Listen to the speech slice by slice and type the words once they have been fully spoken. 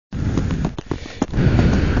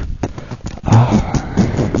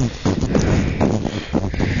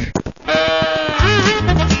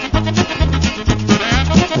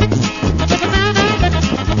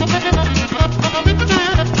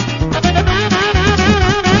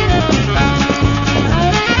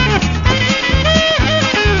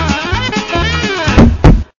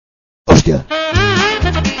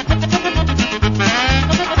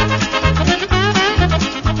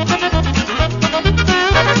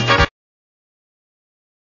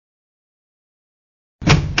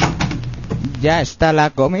Ya está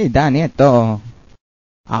la comida, nieto.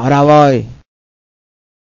 Ahora voy.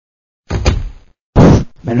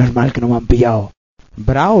 Menos mal que no me han pillado.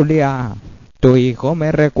 Braulia, tu hijo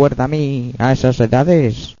me recuerda a mí a esas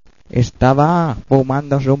edades. Estaba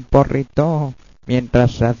fumándose un porrito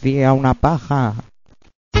mientras se hacía una paja.